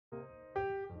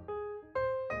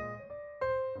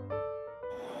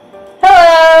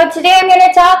So today I'm going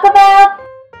to talk about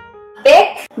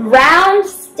BIC Round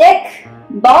Stick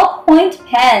Ballpoint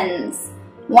Pens,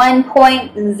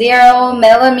 1.0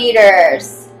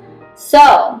 millimeters.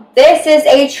 So this is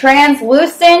a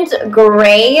translucent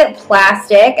gray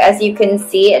plastic. As you can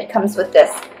see, it comes with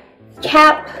this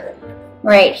cap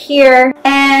right here.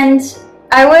 And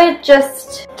I would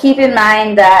just keep in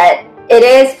mind that it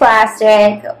is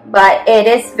plastic, but it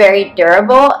is very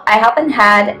durable. I haven't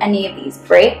had any of these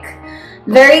break.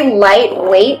 Very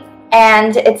lightweight,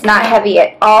 and it's not heavy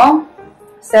at all.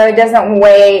 So it doesn't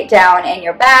weigh down in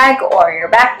your bag or your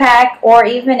backpack or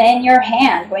even in your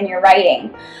hand when you're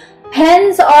writing.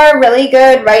 Pens are really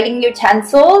good writing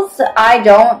utensils. I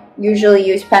don't usually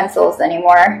use pencils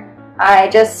anymore. I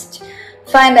just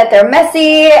find that they're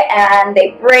messy and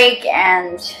they break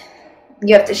and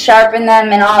you have to sharpen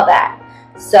them and all that.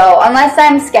 So unless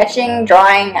I'm sketching,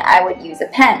 drawing, I would use a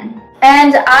pen.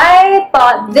 And I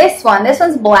bought this one. This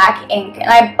one's black ink, and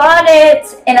I bought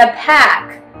it in a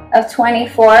pack of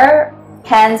 24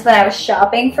 pens when I was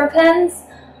shopping for pens.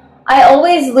 I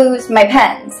always lose my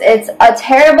pens. It's a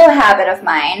terrible habit of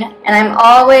mine, and I'm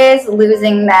always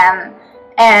losing them.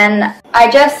 And I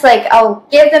just I'll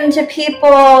give them to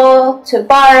people to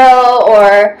borrow,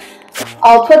 or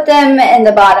I'll put them in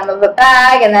the bottom of a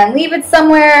bag and then leave it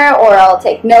somewhere, or I'll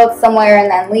take notes somewhere and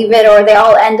then leave it, or they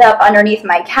all end up underneath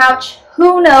my couch.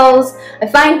 Who knows? I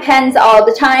find pens all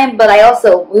the time, but I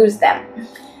also lose them.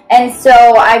 And so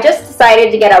I just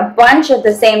decided to get a bunch at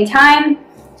the same time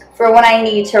for when I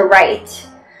need to write.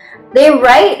 They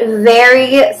write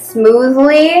very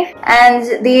smoothly,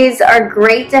 and these are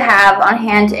great to have on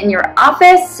hand in your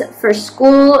office for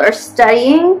school or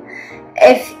studying.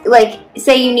 If,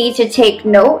 say you need to take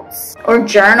notes or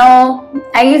journal.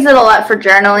 I use it a lot for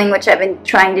journaling, which I've been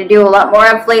trying to do a lot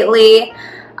more of lately.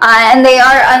 And they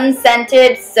are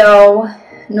unscented, so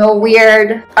no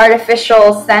weird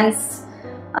artificial scents.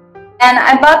 And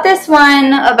I bought this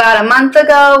one about a month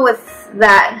ago with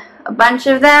a bunch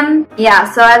of them. Yeah,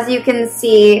 so as you can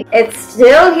see, it's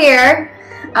still here.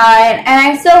 And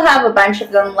I still have a bunch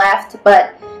of them left,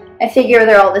 but I figure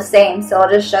they're all the same, so I'll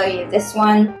just show you this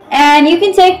one. And you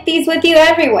can take these with you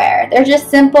everywhere. They're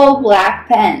just simple black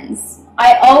pens.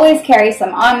 I always carry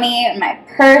some on me in my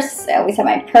purse. I always have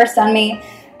my purse on me.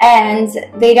 And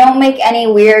they don't make any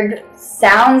weird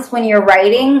sounds when you're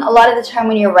writing. A lot of the time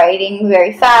when you're writing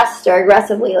very fast or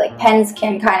aggressively, pens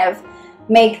can kind of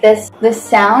make this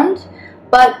sound.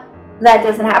 But that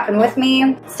doesn't happen with me.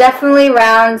 It's definitely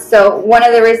round, so one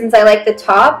of the reasons I like the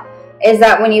top is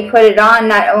that when you put it on,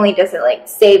 not only does it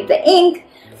save the ink,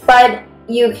 but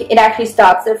it actually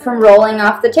stops it from rolling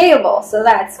off the table, so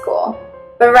that's cool.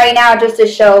 But right now, just to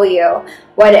show you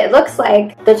what it looks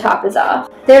like, the top is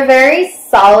off. They're very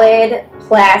solid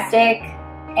plastic,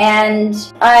 and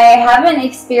I haven't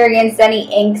experienced any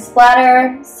ink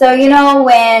splatter. So you know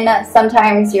when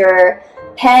sometimes your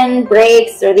pen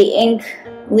breaks or the ink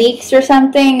leaks or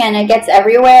something and it gets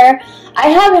everywhere? I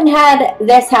haven't had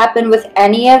this happen with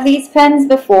any of these pens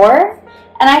before,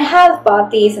 and I have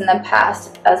bought these in the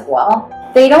past as well.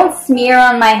 They don't smear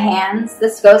on my hands.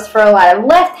 This goes for a lot of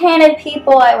left-handed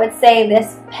people. I would say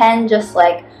this pen just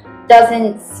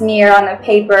doesn't smear on the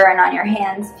paper and on your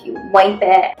hands if you wipe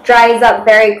it. It dries up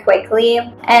very quickly,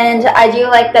 and I do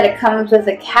like that it comes with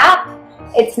a cap.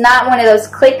 It's not one of those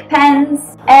click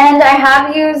pens, and I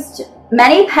have used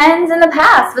many pens in the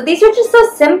past, but these are just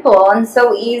so simple and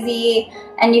so easy,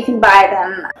 and you can buy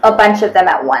them, a bunch of them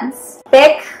at once.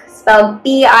 BIC, spelled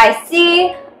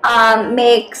B-I-C,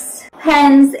 makes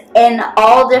pens in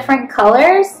all different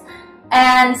colors,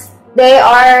 and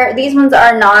these ones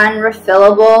are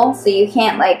non-refillable, so you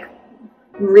can't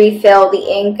refill the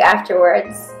ink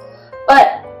afterwards,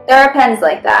 but there are pens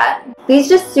like that. These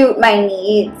just suit my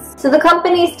needs. So the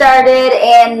company started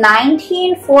in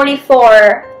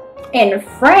 1944 in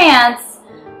France,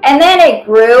 and then it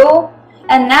grew,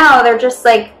 and now they're just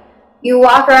you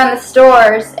walk around the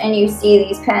stores and you see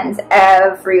these pens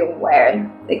everywhere.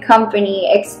 The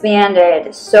company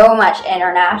expanded so much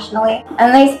internationally,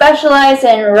 and they specialize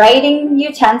in writing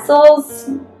utensils.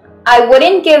 I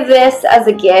wouldn't give this as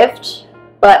a gift,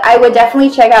 but I would definitely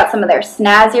check out some of their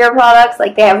snazzier products.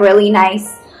 They have really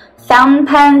nice fountain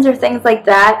pens or things like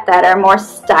that that are more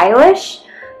stylish.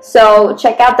 So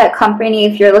check out that company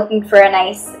if you're looking for a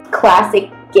nice classic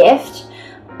gift.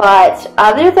 But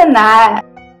other than that,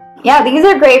 yeah, these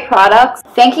are great products.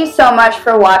 Thank you so much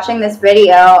for watching this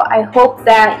video. I hope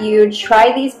that you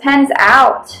try these pens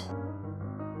out.